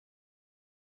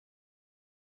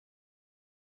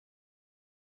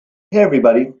Hey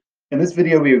everybody, in this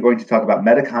video we are going to talk about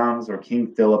Metacom's or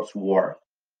King Philip's War.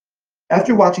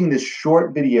 After watching this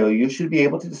short video, you should be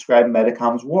able to describe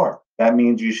Metacom's war. That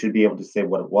means you should be able to say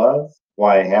what it was,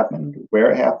 why it happened,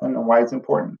 where it happened, and why it's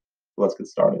important. So let's get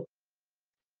started.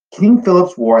 King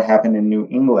Philip's War happened in New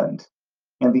England,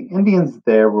 and the Indians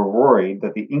there were worried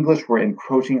that the English were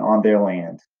encroaching on their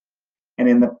land, and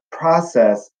in the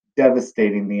process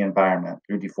devastating the environment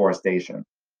through deforestation.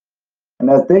 And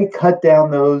as they cut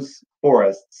down those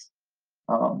forests,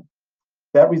 um,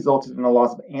 that resulted in a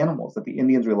loss of animals that the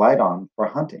Indians relied on for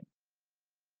hunting.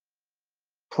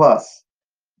 Plus,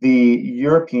 the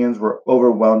Europeans were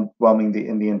overwhelming the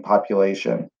Indian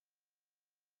population.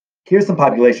 Here's some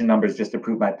population numbers just to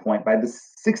prove my point. By the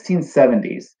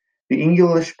 1670s, the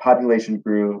English population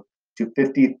grew to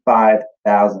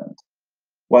 55,000,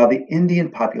 while the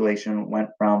Indian population went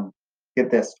from, get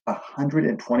this,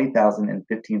 120,000 in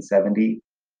 1570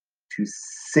 to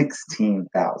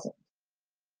 16,000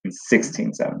 in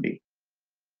 1670.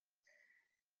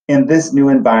 In this new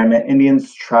environment,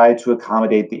 Indians tried to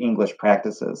accommodate the English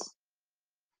practices.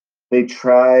 They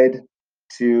tried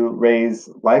to raise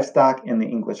livestock in the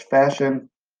English fashion,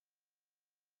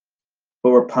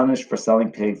 but were punished for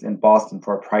selling pigs in Boston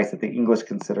for a price that the English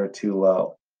considered too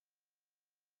low.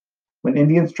 When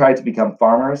Indians tried to become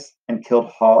farmers and killed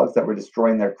hogs that were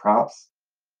destroying their crops,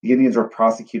 the Indians were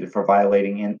prosecuted for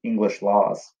violating English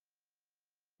laws.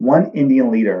 One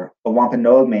Indian leader, a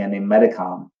Wampanoag man named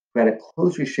Metacom, who had a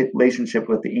close relationship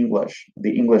with the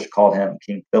English called him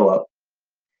King Philip,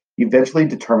 eventually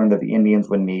determined that the Indians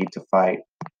would need to fight.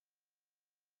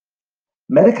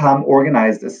 Metacom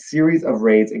organized a series of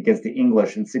raids against the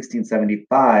English in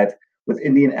 1675 with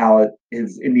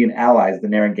his Indian allies, the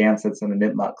Narragansetts and the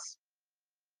Nipmucks.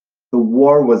 The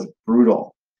war was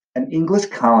brutal. An English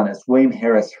colonist, William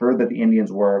Harris, heard that the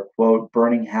Indians were, quote,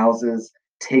 burning houses,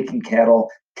 taking cattle,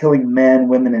 killing men,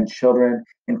 women, and children,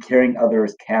 and carrying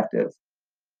others captive.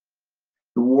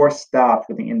 The war stopped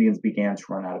when the Indians began to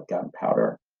run out of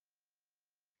gunpowder.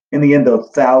 In the end, though,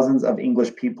 thousands of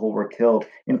English people were killed,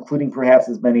 including perhaps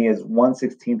as many as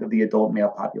 1/16 of the adult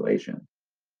male population.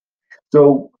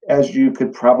 So, as you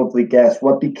could probably guess,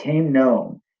 what became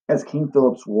known as King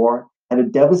Philip's War had a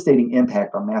devastating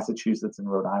impact on Massachusetts and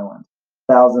Rhode Island.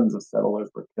 Thousands of settlers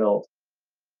were killed.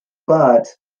 But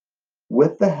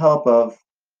with the help of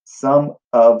some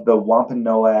of the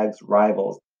Wampanoag's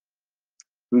rivals,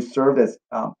 who served as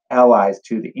allies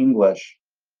to the English,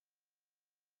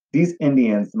 these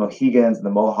Indians, the Mohegans and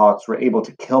the Mohawks, were able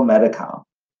to kill Metacom.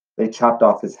 They chopped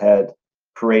off his head,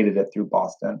 paraded it through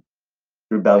Boston.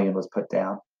 The rebellion was put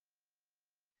down.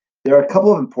 There are a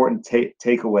couple of important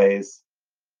takeaways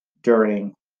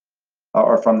during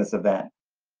or from this event.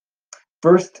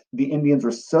 First, the Indians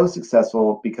were so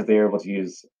successful because they were able to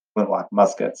use flintlock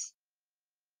muskets.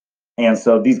 And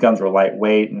so these guns were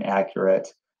lightweight and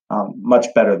accurate,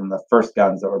 much better than the first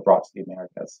guns that were brought to the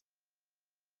Americas.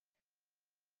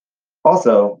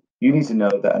 Also, you need to know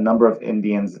that a number of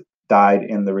Indians died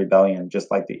in the rebellion,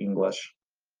 just like the English.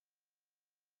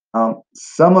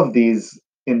 Some of these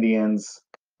Indians,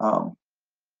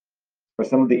 or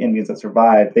some of the Indians that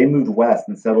survived, they moved west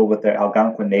and settled with their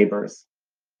Algonquin neighbors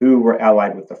who were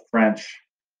allied with the French.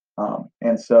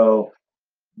 And so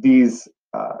these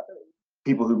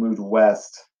people who moved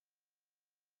west,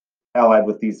 allied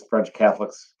with these French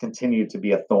Catholics, continued to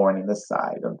be a thorn in the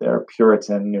side of their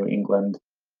Puritan New England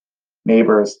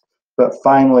neighbors. But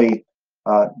finally,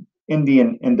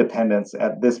 Indian independence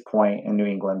at this point in New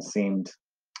England seemed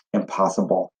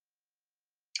impossible.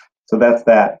 So that's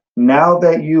that. Now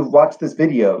that you've watched this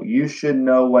video, you should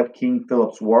know what King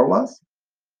Philip's War was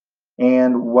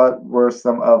and what were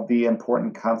some of the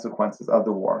important consequences of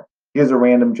the war. Here's a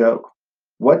random joke.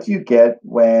 What do you get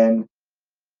when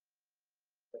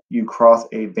you cross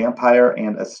a vampire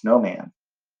and a snowman?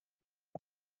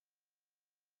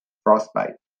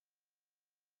 Frostbite.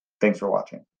 Thanks for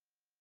watching.